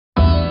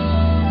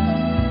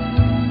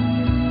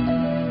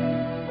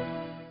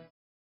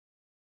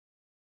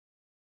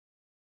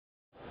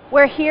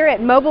We're here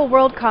at Mobile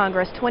World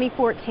Congress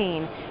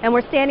 2014, and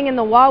we're standing in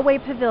the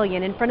Huawei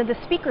Pavilion in front of the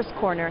Speaker's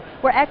Corner,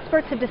 where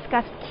experts have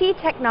discussed key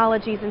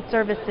technologies and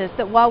services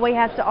that Huawei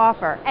has to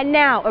offer. And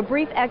now, a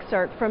brief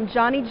excerpt from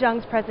Johnny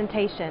Zheng's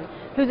presentation,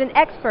 who's an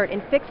expert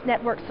in fixed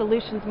network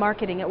solutions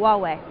marketing at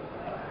Huawei.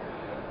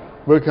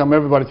 Welcome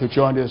everybody to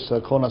join this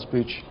corner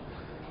speech.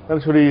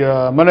 Actually,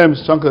 my name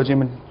is Zhang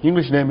Kejin.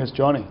 English name is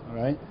Johnny, all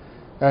right?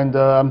 And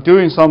I'm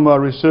doing some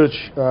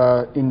research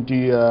in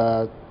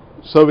the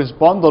service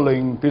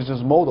bundling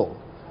business model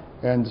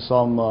and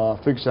some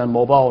fixed and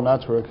mobile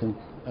network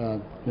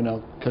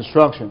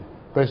construction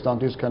based on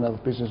this kind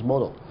of business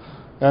model.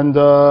 And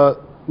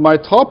my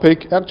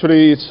topic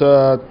actually is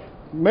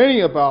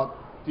mainly about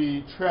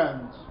the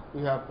trends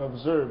we have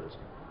observed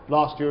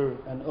last year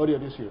and earlier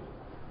this year.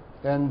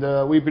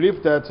 And we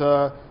believe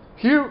that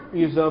here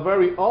is a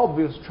very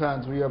obvious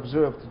trend we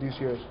observed this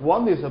year.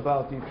 One is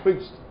about the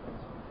fixed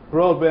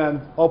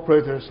broadband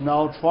operators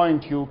now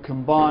trying to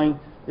combine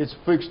its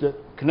fixed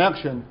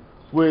connection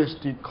with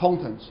the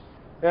contents.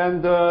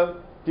 And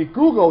the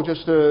Google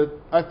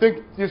I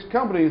think this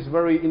company is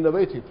very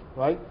innovative,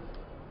 right?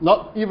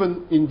 Not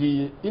even in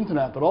the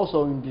internet, but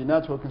also in the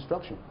network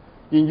construction.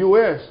 In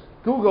US,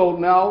 Google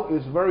now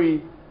is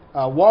very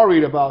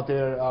worried about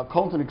their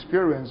content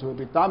experience will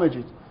be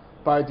damaged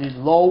by the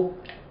low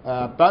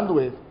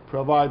bandwidth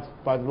provided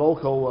by the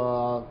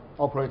local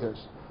operators.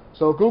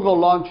 So Google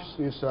launched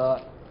its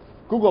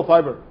Google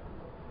Fiber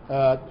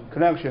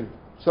connection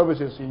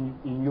services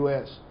in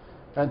US.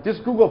 And this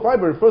Google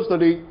Fiber,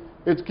 firstly,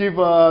 it gives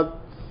 5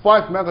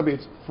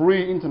 megabits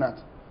free internet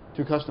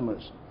to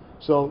customers.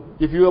 So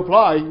if you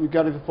apply, you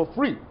get it for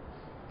free.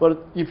 But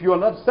if you are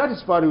not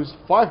satisfied with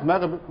 5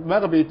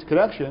 megabit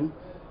connection,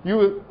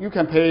 you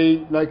can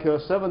pay like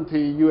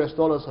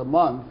 $70 a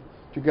month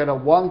to get a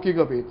 1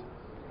 gigabit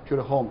to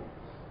the home.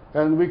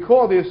 And we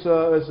call this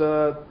as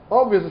an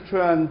obvious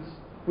trend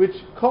which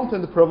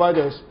content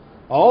providers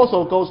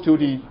also goes to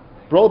the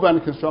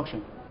broadband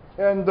construction.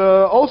 And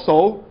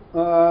also,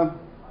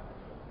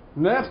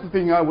 next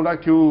thing I would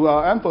like to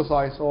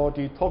emphasize or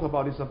talk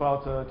about is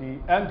about the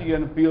Andy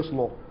and Beers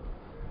law.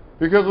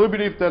 Because we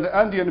believe that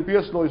Andy and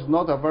Beers law is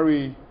not a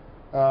very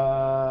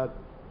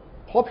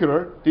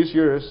popular these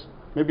years.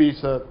 Maybe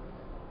it's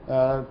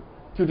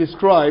to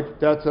describe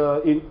that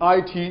in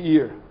IT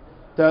year,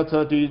 that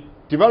the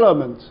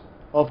development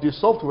of the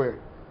software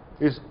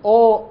is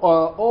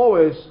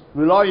always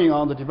relying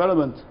on the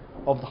development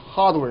of the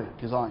hardware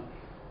design.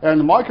 And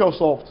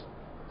Microsoft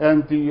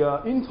and the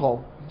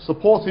Intel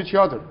support each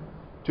other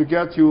to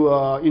get you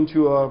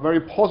into a very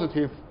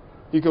positive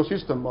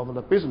ecosystem of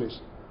the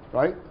business,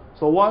 right?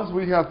 So once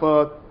we have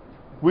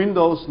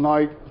Windows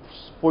 9,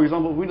 for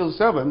example, Windows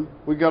 7,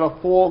 we got a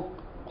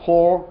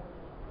 4-core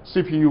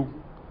CPU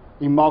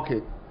in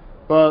market.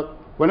 But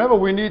whenever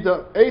we need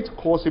an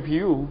 8-core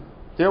CPU,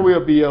 there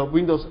will be a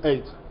Windows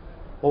 8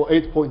 or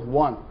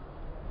 8.1,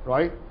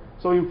 right?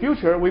 So in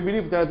future, we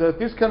believe that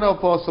this kind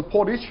of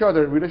support each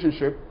other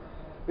relationship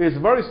is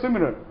very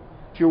similar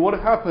to what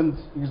happens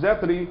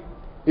exactly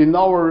in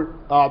our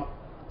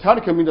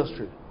telecom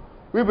industry.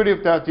 We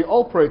believe that the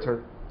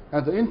operator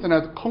and the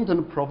internet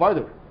content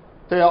provider,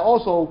 they are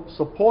also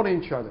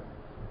supporting each other.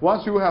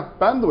 Once you have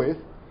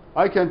bandwidth,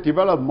 I can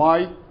develop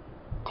my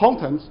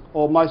content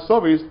or my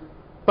service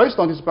based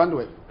on this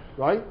bandwidth,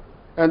 right?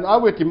 And I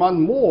will demand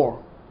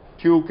more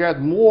to get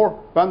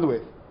more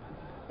bandwidth.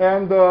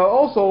 And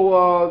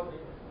also,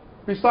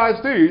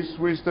 besides this,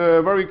 with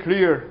the very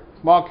clear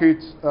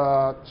market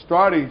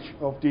strategy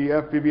of the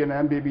FBB and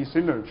MBB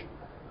synergy,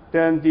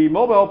 then the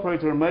mobile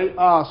operator may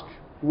ask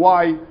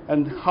why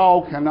and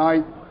how can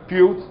I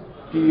build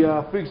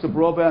the fixed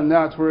broadband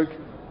network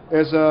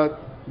as a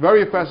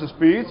very fast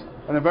speed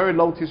and a very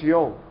low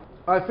TCO.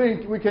 I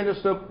think we can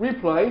just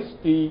replace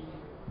the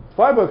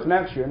fiber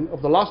connection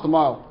of the last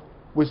mile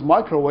with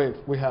microwave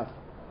we have.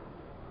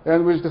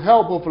 And with the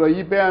help of the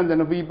E-band and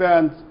the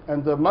V-band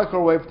and the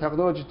microwave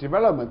technology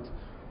development,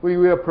 we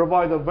will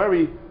provide a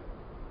very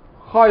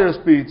higher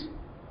speed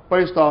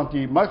based on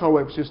the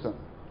microwave system,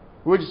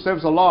 which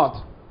saves a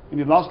lot in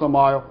the last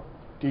mile,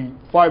 the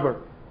fiber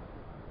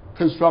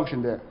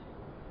construction there.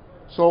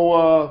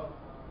 So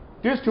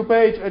these 2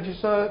 pages, I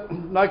just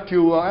like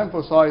to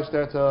emphasize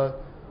that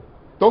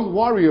don't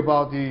worry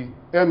about the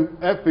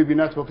FBB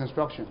network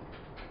construction.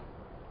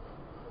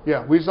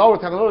 Yeah, with our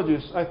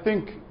technologies, I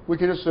think we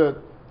can just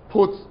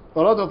put a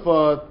lot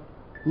of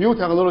new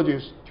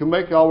technologies to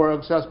make our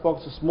access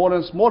boxes smaller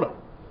and smaller,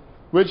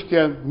 which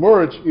can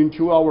merge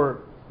into our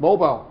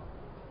mobile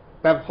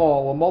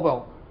backhaul or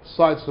mobile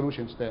side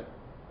solutions there.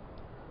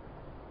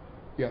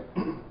 Yeah,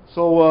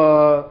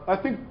 so I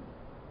think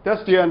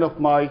that's the end of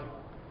my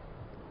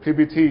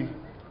PPT.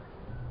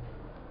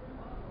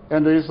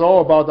 And it's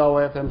all about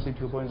our FMC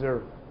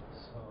 2.0.